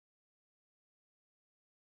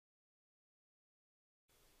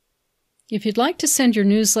If you'd like to send your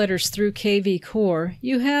newsletters through KVCore,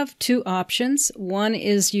 you have two options. One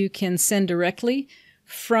is you can send directly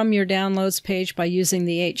from your downloads page by using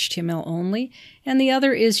the HTML only, and the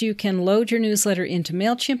other is you can load your newsletter into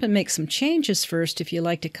MailChimp and make some changes first if you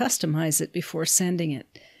like to customize it before sending it.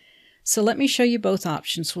 So let me show you both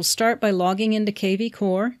options. We'll start by logging into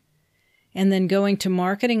KVCore and then going to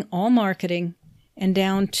Marketing, All Marketing, and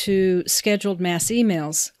down to Scheduled Mass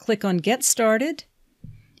Emails. Click on Get Started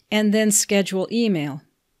and then Schedule Email.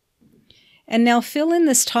 And now fill in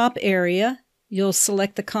this top area. You'll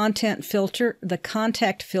select the content filter, the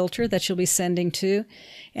contact filter that you'll be sending to,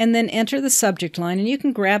 and then enter the subject line. And you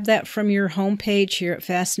can grab that from your home page here at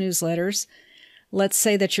Fast Newsletters. Let's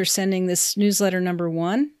say that you're sending this newsletter number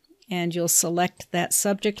 1, and you'll select that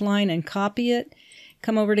subject line and copy it.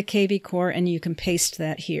 Come over to KVCore and you can paste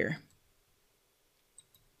that here.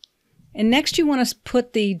 And next you want to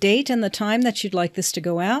put the date and the time that you'd like this to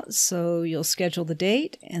go out. So you'll schedule the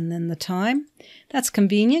date and then the time. That's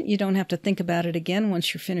convenient. You don't have to think about it again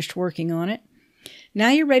once you're finished working on it. Now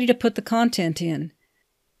you're ready to put the content in.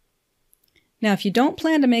 Now if you don't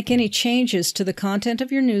plan to make any changes to the content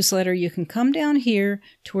of your newsletter, you can come down here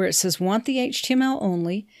to where it says Want the HTML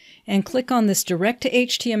Only and click on this Direct to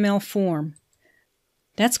HTML form.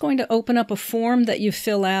 That's going to open up a form that you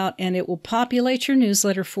fill out, and it will populate your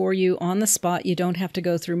newsletter for you on the spot. You don't have to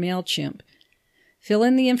go through MailChimp. Fill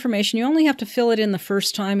in the information. You only have to fill it in the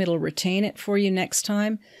first time. It'll retain it for you next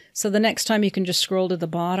time. So the next time you can just scroll to the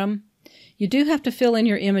bottom. You do have to fill in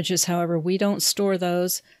your images, however. We don't store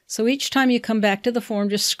those. So each time you come back to the form,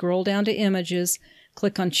 just scroll down to Images,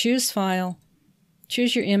 click on Choose File,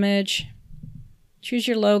 choose your image, choose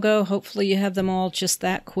your logo. Hopefully you have them all just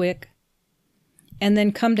that quick. And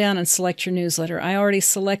then come down and select your newsletter. I already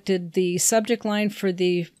selected the subject line for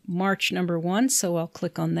the March number 1, so I'll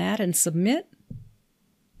click on that and submit.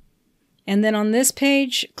 And then on this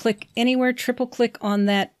page, click anywhere, triple click on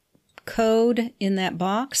that code in that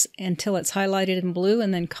box until it's highlighted in blue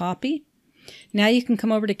and then copy. Now you can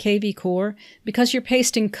come over to KVCore. Because you're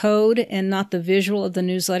pasting code and not the visual of the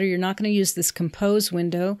newsletter, you're not going to use this compose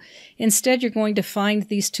window. Instead, you're going to find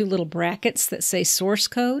these two little brackets that say source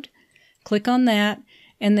code. Click on that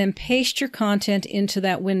and then paste your content into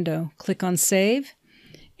that window. Click on Save,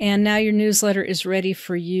 and now your newsletter is ready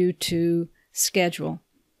for you to schedule,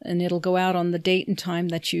 and it'll go out on the date and time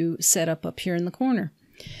that you set up here in the corner.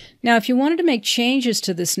 Now, if you wanted to make changes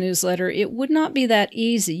to this newsletter, it would not be that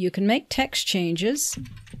easy. You can make text changes,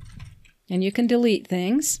 and you can delete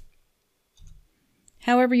things.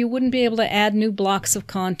 However, you wouldn't be able to add new blocks of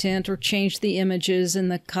content or change the images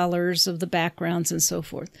and the colors of the backgrounds and so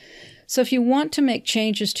forth. So if you want to make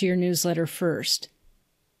changes to your newsletter first,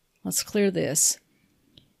 let's clear this.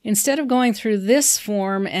 Instead of going through this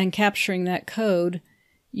form and capturing that code,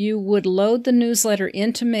 you would load the newsletter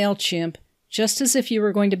into MailChimp just as if you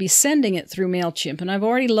were going to be sending it through MailChimp. And I've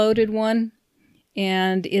already loaded one,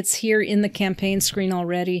 and it's here in the campaign screen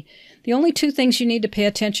already. The only two things you need to pay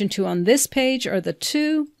attention to on this page are the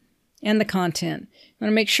to and the content. You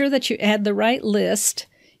want to make sure that you add the right list.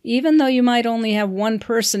 Even though you might only have one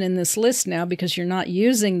person in this list now because you're not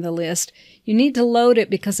using the list, you need to load it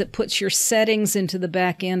because it puts your settings into the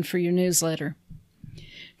back end for your newsletter.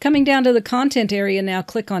 Coming down to the content area now,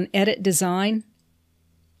 click on Edit Design.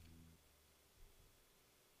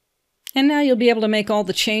 And now you'll be able to make all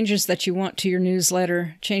the changes that you want to your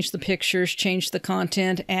newsletter. Change the pictures, change the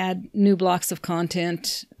content, add new blocks of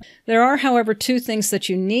content. There are, however, two things that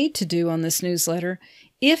you need to do on this newsletter.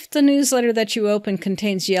 If the newsletter that you open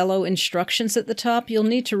contains yellow instructions at the top, you'll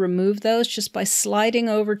need to remove those just by sliding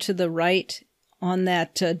over to the right on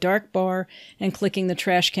that dark bar and clicking the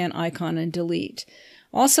trash can icon and delete.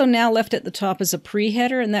 Also now left at the top is a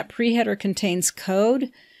pre-header, and that pre-header contains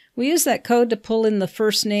code. We use that code to pull in the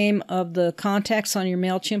first name of the contacts on your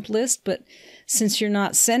MailChimp list, but since you're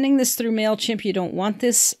not sending this through MailChimp, you don't want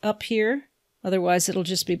this up here. Otherwise, it'll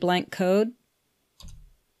just be blank code.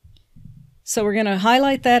 So we're going to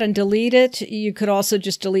highlight that and delete it. You could also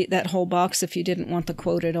just delete that whole box if you didn't want the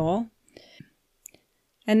quote at all.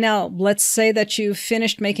 And now let's say that you've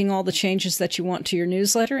finished making all the changes that you want to your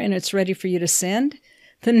newsletter and it's ready for you to send.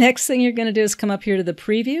 The next thing you're going to do is come up here to the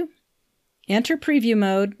preview, enter preview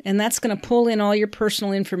mode, and that's going to pull in all your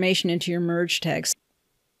personal information into your merge tags.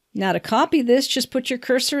 Now to copy this, just put your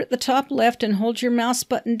cursor at the top left and hold your mouse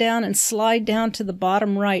button down and slide down to the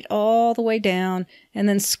bottom right all the way down, and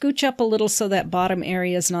then scooch up a little so that bottom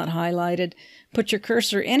area is not highlighted. Put your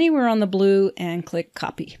cursor anywhere on the blue and click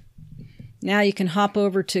copy. Now you can hop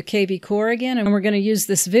over to KVCore again, and we're going to use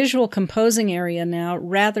this visual composing area now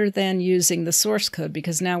rather than using the source code,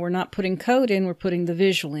 because now we're not putting code in, we're putting the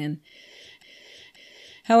visual in.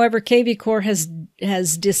 However, KVCore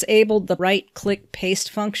has disabled the right-click paste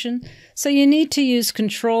function, so you need to use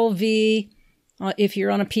Control-V if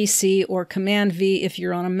you're on a PC or Command-V if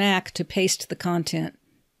you're on a Mac to paste the content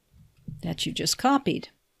that you just copied.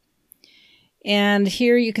 And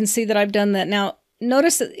here you can see that I've done that. Now,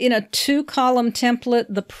 notice that in a 2-column template,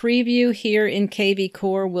 the preview here in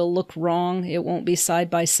KVCore will look wrong. It won't be side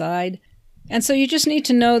by side. And so you just need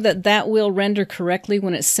to know that that will render correctly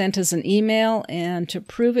when it's sent as an email. And to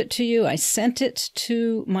prove it to you, I sent it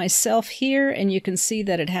to myself here, and you can see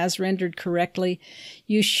that it has rendered correctly.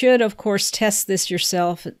 You should, of course, test this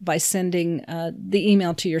yourself by sending the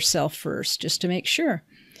email to yourself first, just to make sure.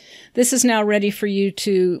 This is now ready for you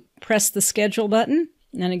to press the schedule button.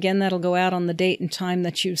 And again, that'll go out on the date and time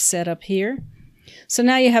that you've set up here. So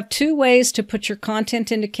now you have 2 ways to put your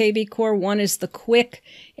content into KVCore. One is the quick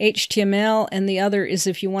HTML, and the other is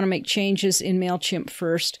if you want to make changes in MailChimp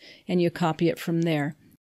first and you copy it from there.